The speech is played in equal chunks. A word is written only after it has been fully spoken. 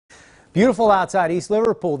Beautiful outside East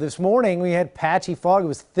Liverpool. This morning we had patchy fog. It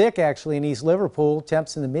was thick actually in East Liverpool.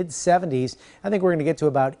 Temps in the mid 70s. I think we're going to get to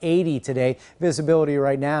about 80 today. Visibility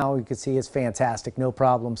right now, you can see it's fantastic. No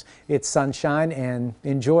problems. It's sunshine and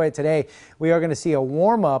enjoy it today. We are going to see a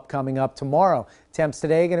warm up coming up tomorrow. Temps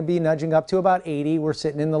today going to be nudging up to about 80. We're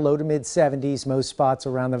sitting in the low to mid 70s, most spots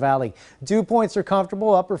around the valley. Dew points are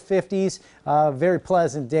comfortable, upper 50s. Very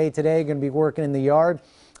pleasant day today. Going to be working in the yard.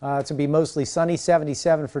 It's going to be mostly sunny,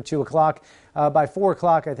 77 for 2 o'clock. By 4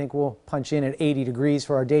 o'clock, I think we'll punch in at 80 degrees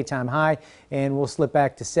for our daytime high, and we'll slip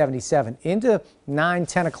back to 77. Into 9,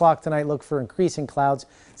 10 o'clock tonight, look for increasing clouds.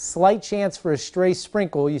 Slight chance for a stray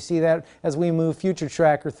sprinkle. You see that as we move Future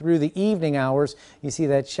Tracker through the evening hours. You see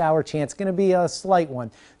that shower chance going to be a slight one.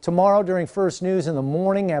 Tomorrow during First News in the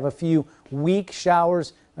morning, have a few weak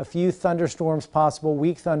showers. A few thunderstorms possible,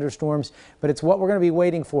 weak thunderstorms, but it's what we're going to be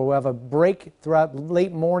waiting for. We'll have a break throughout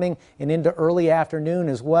late morning and into early afternoon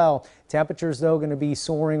as well. Temperatures, though, going to be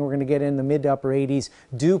soaring. We're going to get in the mid to upper 80s.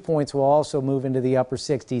 Dew points will also move into the upper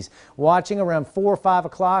 60s. Watching around 4 or 5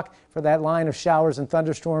 o'clock for that line of showers and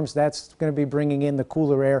thunderstorms. That's going to be bringing in the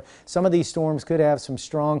cooler air. Some of these storms could have some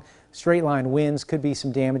strong straight line winds, could be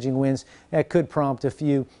some damaging winds. That could prompt a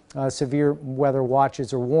few severe weather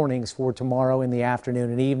watches or warnings for tomorrow in the afternoon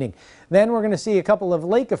and evening. Then we're going to see a couple of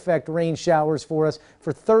lake effect rain showers for us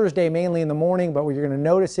for Thursday, mainly in the morning, but what you're going to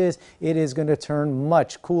notice is it is going to turn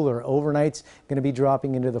much cooler. Overnight's going to be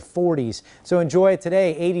dropping into the 40s. So enjoy it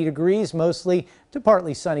today. 80 degrees, mostly to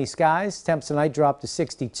partly sunny skies. Temps tonight drop to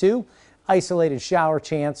 62. Isolated shower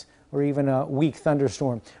chance or even a weak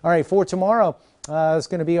thunderstorm. All right, for tomorrow, it's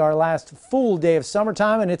going to be our last full day of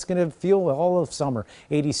summertime, and it's going to feel all of summer.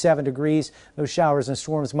 87 degrees. Those showers and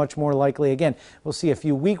storms much more likely. Again, we'll see a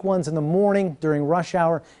few weak ones in the morning during rush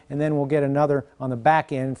hour, and then we'll get another on the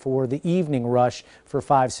back end for the evening rush for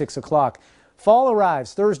 5, 6 o'clock. Fall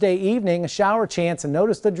arrives Thursday evening, a shower chance, and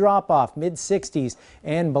notice the drop-off, mid-60s,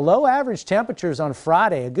 and below average temperatures on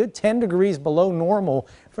Friday, a good 10 degrees below normal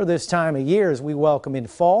for this time of year as we welcome in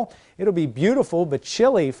fall. It'll be beautiful but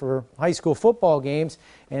chilly for high school football games,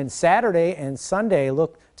 and Saturday and Sunday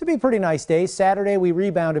look to be pretty nice days. Saturday we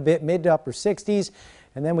rebound a bit, mid to upper 60s,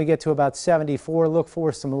 and then we get to about 74. Look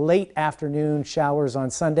for some late afternoon showers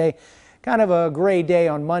on Sunday. Kind of a gray day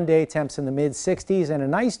on Monday, temps in the mid 60s, and a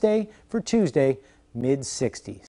nice day for Tuesday, mid 60s.